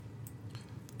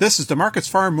This is the Markets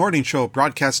Farm Morning Show,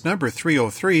 broadcast number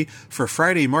 303 for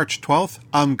Friday, March 12th.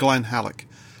 I'm Glenn Halleck.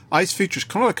 ICE futures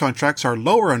canola contracts are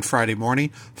lower on Friday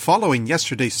morning following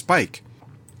yesterday's spike.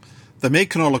 The May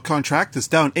canola contract is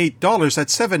down $8 at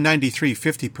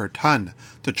 $793.50 per ton.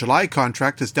 The July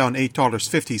contract is down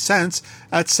 $8.50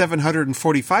 at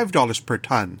 $745 per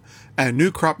ton. And new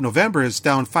crop November is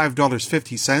down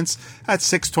 $5.50 at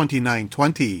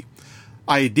 $629.20.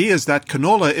 Ideas that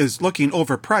canola is looking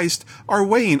overpriced are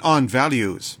weighing on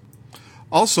values.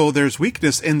 Also, there's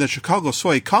weakness in the Chicago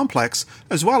soy complex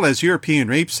as well as European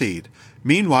rapeseed.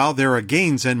 Meanwhile, there are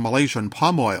gains in Malaysian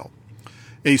palm oil.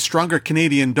 A stronger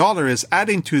Canadian dollar is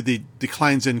adding to the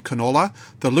declines in canola.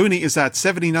 The loonie is at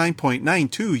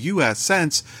 79.92 US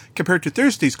cents compared to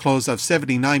Thursday's close of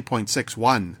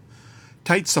 79.61.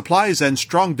 Tight supplies and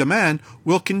strong demand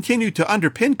will continue to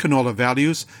underpin canola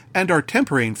values and are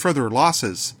tempering further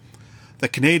losses. The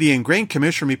Canadian Grain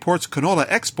Commission reports canola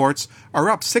exports are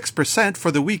up 6%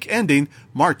 for the week ending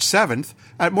March 7th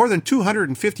at more than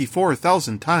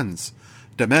 254,000 tons.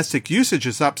 Domestic usage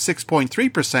is up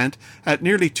 6.3% at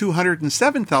nearly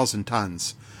 207,000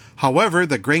 tons. However,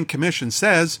 the Grain Commission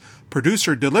says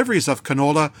producer deliveries of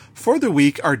canola for the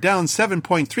week are down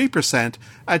 7.3%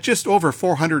 at just over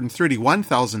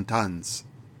 431,000 tons.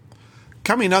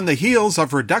 Coming on the heels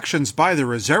of reductions by the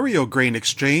Rosario Grain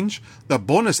Exchange, the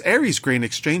Buenos Aires Grain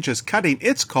Exchange is cutting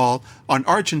its call on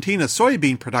Argentina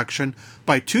soybean production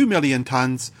by 2 million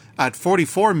tons at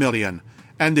 44 million,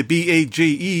 and the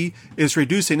BAGE is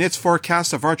reducing its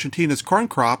forecast of Argentina's corn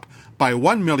crop by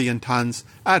 1 million tons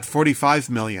at 45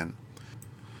 million.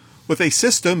 With a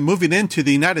system moving into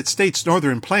the United States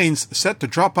northern plains set to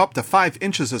drop up to 5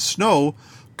 inches of snow,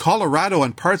 Colorado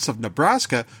and parts of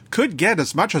Nebraska could get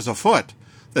as much as a foot.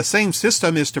 The same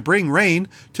system is to bring rain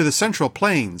to the central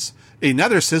plains.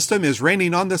 Another system is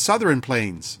raining on the southern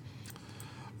plains.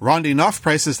 Rounding off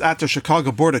prices at the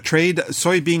Chicago Board of Trade,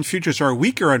 soybean futures are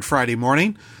weaker on Friday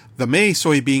morning. The May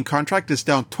soybean contract is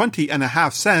down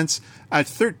 20.5 cents at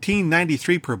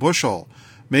 $13.93 per bushel.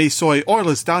 May soy oil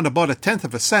is down about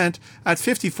 1/10 cent at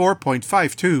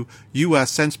 54.52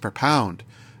 US cents per pound.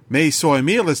 May soy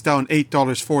meal is down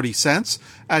 $8.40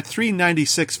 at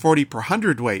 $396.40 per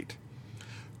hundredweight.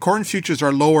 Corn futures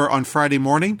are lower on Friday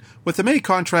morning, with the May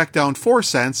contract down 4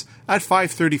 cents at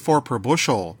 $5.34 per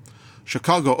bushel.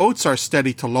 Chicago oats are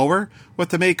steady to lower, with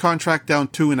the May contract down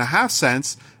 2.5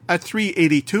 cents at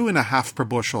 $3.82.5 per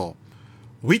bushel.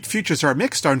 Wheat futures are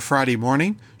mixed on Friday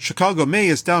morning. Chicago May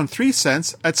is down 3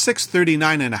 cents at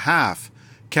 $6.39.5.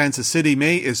 Kansas City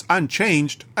May is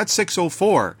unchanged at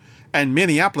 $6.04, and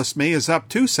Minneapolis May is up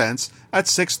 2 cents at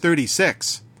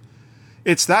 $6.36.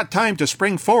 It's that time to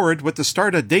spring forward with the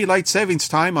start of daylight savings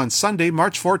time on Sunday,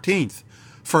 March 14th.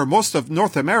 For most of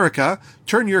North America,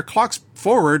 turn your clocks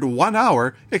forward 1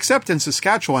 hour, except in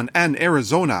Saskatchewan and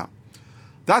Arizona.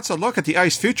 That's a look at the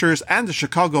ICE futures and the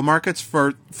Chicago markets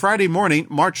for Friday morning,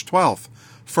 March 12th.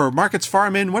 For Markets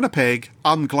Farm in Winnipeg,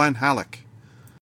 I'm Glenn Halleck.